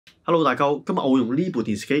Hello， 大家好，今日我會用呢部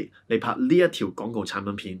電視機嚟拍呢一條廣告產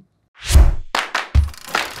品片。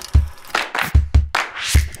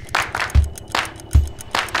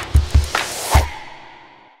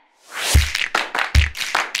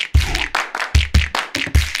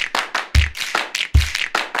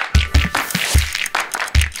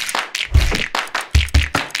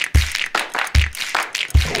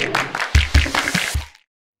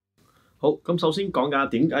好，咁首先講下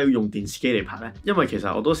點解要用電視機嚟拍呢？因為其實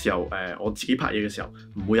好多時候我自己拍嘢嘅時候，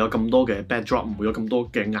唔會有咁多嘅 backdrop， 唔會有咁多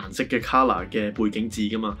嘅顏色嘅 colour 嘅背景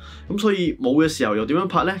紙噶嘛。咁所以冇嘅時候又點樣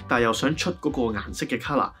拍呢？但係又想出嗰個顏色嘅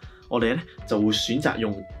colour， 我哋咧就會選擇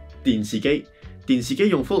用電視機。電視機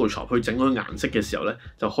用 Photoshop 去整嗰個顏色嘅時候咧，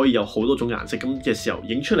就可以有好多種顏色。咁嘅時候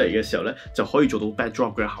影出嚟嘅時候咧，就可以做到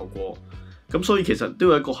backdrop 嘅效果。咁所以其實都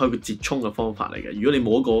有一個折衷嘅方法嚟嘅。如果你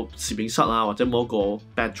冇一個攝影室啊，或者冇一個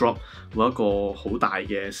backdrop， 冇一個好大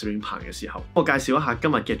嘅攝影棚嘅時候，我介紹一下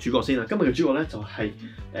今日嘅主角先啦。今日嘅主角咧就係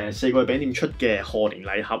4個月餅店出嘅賀年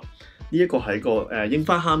禮盒。呢一個係個櫻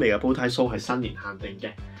花蝦味嘅煲呔酥，係新年限定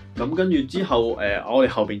嘅。咁跟住之後我哋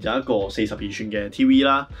後邊就有一個42寸嘅 TV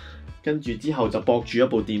啦。跟住之後就駁住一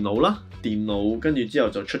部電腦啦，電腦跟住之後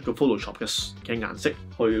就出個 Photoshop 嘅顏色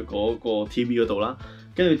去嗰個 TV 嗰度啦。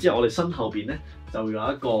跟住之後我哋身後邊咧就有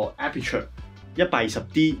一個 Aperture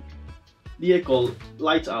 120D 呢一個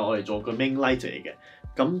light 啊，我哋做個 main light 嚟嘅。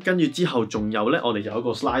咁跟住之後仲有咧，我哋有一個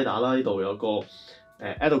slider 啦，呢度有個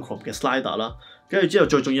Adochrome 嘅 slider 啦。跟住之後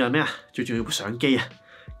最重要係咩啊？最重要部相機啊！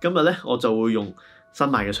今日咧我就會用新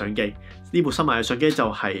買嘅相機，呢部新買嘅相機就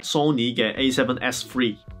係 Sony 嘅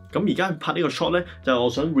A7SIII。咁而家拍呢個 shot 咧，就係我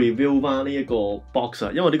想 review 翻呢一個 box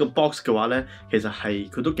啊，因為呢個 box 嘅話咧，其實係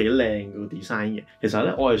佢都幾靚個 design 嘅。其實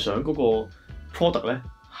咧，我係想嗰個 product 咧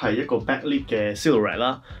係一個 backlit 嘅 silhouette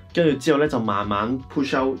啦，跟住之後咧就慢慢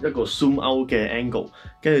push out 一個 zoom out 嘅 angle，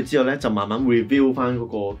 跟住之後咧就慢慢 review 翻嗰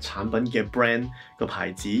個產品嘅 brand 個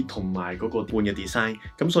牌子同埋嗰個半嘅 design。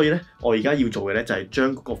咁所以咧，我而家要做嘅咧就係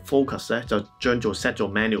將嗰個 focus 咧就將做 set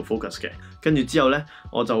做 manual focus 嘅。跟住之後咧，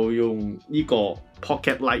我就用呢個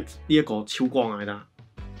pocket light 呢一個超光眼啦，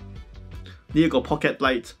呢一個 pocket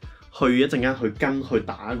light 去一陣間去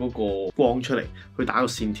打嗰個光出嚟，去打個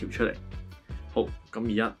線條出嚟。好，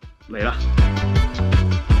咁而家嚟啦。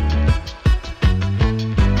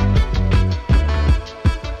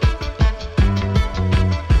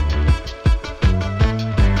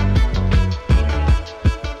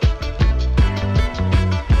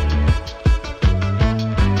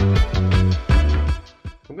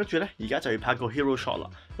跟住咧，而家就要拍個 hero shot 啦。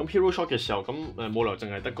咁 hero shot 嘅時候，咁冇理由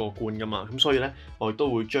淨係得個罐噶嘛。咁所以咧，我亦都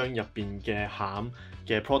會將入邊嘅餡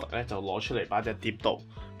嘅 product 咧就攞出嚟擺隻碟度，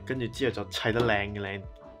跟住之後就砌得靚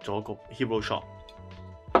做一個 hero shot。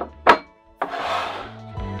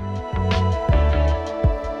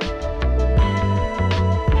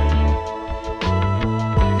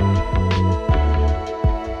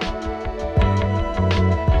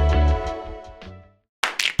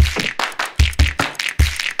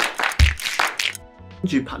跟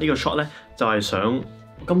住拍呢個 shot 咧，就係想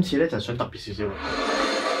今次咧就係想特別少少，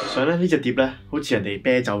想咧呢隻碟咧好似人哋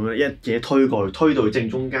啤酒咁樣一嘢推過去，推到正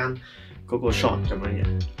中間嗰個 shot 咁樣嘅。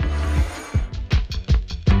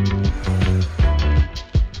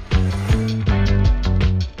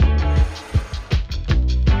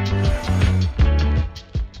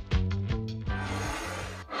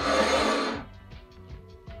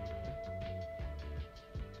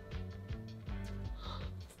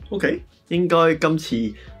OK， 應該今次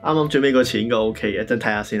啱啱最尾嗰次應該 OK 嘅，陣睇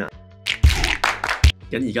下先啦。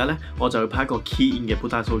咁而家咧，我就要拍一個 key in 嘅煲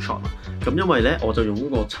呔酥 shot 啦。咁因為咧，我就用嗰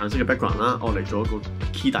個橙色嘅 background 啦，我嚟做一個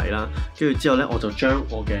key 底啦。跟住之後咧，我就將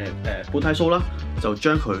我嘅煲呔酥啦，就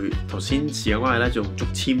將佢頭先時間關係咧，就用竹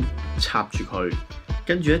籤插住佢，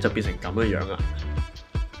跟住咧就變成咁嘅樣啦。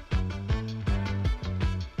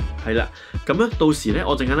係啦，咁咧到時咧，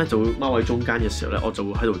我陣間咧就會踎喺中間嘅時候咧，我就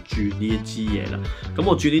會喺度轉呢一支嘢啦。咁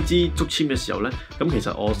我轉呢支竹籤嘅時候咧，咁其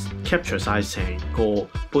實我 capture 晒成個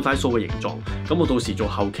煲呔酥嘅形狀。咁我到時做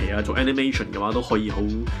後期啊，做 animation 嘅話都可以好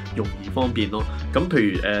容易方便咯。咁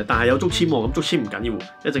譬如但係有竹籤喎，咁竹籤唔緊要，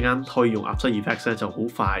一陣間可以用 After Effects 咧就好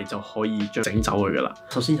快就可以將整走佢噶啦。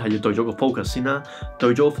首先係要對咗個 focus 先啦，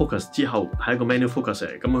對咗個 focus 之後係一個 manual focus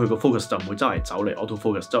嚟，咁佢個 focus 就唔會周圍走嚟 auto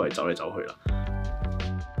focus 周圍走嚟走去啦。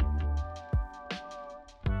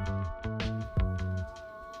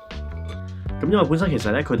咁因為本身其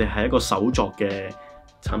實咧，佢哋係一個手作嘅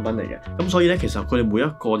產品嚟嘅，咁所以咧，其實佢哋每一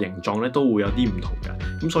個形狀咧都會有啲唔同嘅。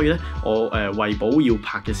咁所以咧，我為保要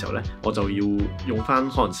拍嘅時候咧，我就要用翻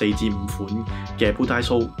可能4至5款嘅煲呔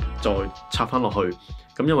酥再插翻落去。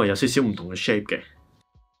咁因為有少少唔同嘅 shape 嘅。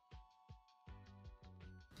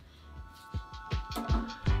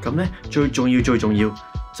咁咧最重要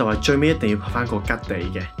就係最尾一定要拍翻個吉地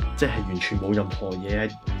嘅，即係完全冇任何嘢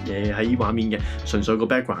喺畫面嘅，純粹個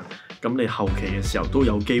background。咁你後期嘅時候都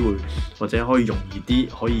有機會，或者可以容易啲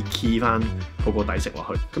可以 key 翻嗰個底色落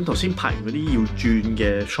去。咁頭先拍完嗰啲要轉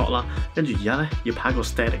嘅 shot 啦，跟住而家咧要拍一個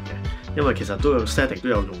static 嘅，因為其實都有 static 都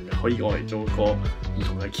有用嘅，可以我嚟做個唔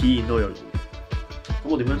同嘅 key 都有用。咁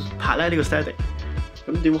我點樣拍咧呢個 static？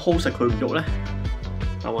 咁點 hold 實佢唔喐咧？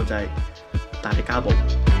答案就係大力加步。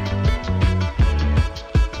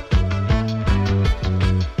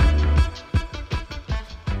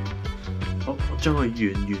好，我將佢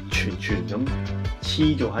完全咁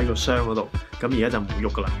黐咗喺個箱嗰度，咁而家就唔會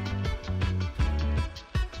喐噶啦。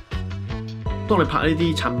當你拍呢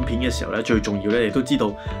啲產品片嘅時候咧，最重要咧，你都知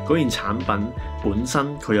道嗰件產品本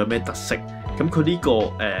身佢有咩特色。咁佢呢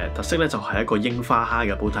個特色咧就係一個櫻花蝦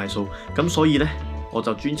嘅煲呔酥，咁所以咧我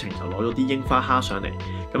就專程就攞咗啲櫻花蝦上嚟，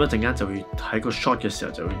咁一陣間就會喺個 shot 嘅時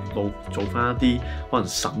候就會做翻一啲可能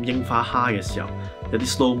審櫻花蝦嘅時候有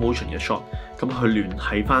啲 slow motion 嘅 shot， 咁去聯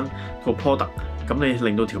繫翻個 product， 咁你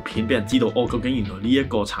令到條片俾人知道哦，究竟原來呢一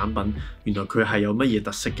個產品原來佢係有乜嘢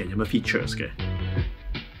特色嘅，有乜 features 嘅。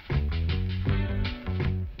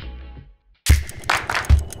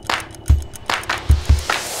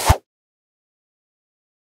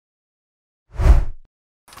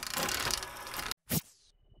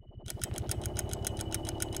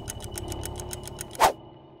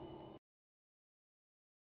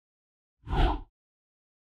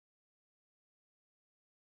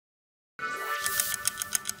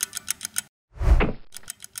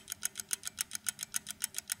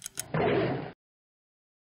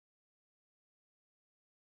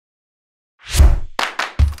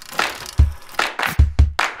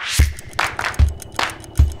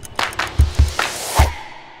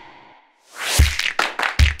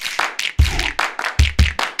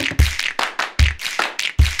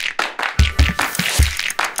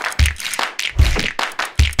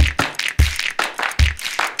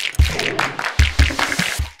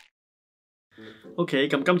OK，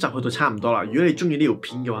 咁今集去到差唔多啦。如果你中意呢條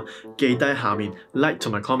片嘅話，記得喺下面 like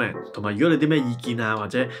同埋 comment， 同埋如果你有啲咩意見啊，或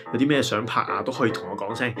者有啲咩想拍啊，都可以同我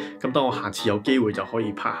講聲。咁當我下次有機會就可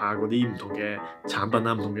以拍下嗰啲唔同嘅產品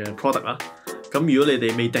啊，唔同嘅 product 啦。咁如果你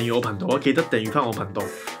哋未訂閱我頻道，記得訂閱翻我頻道。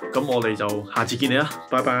咁我哋就下次見你啦，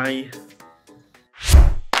拜拜。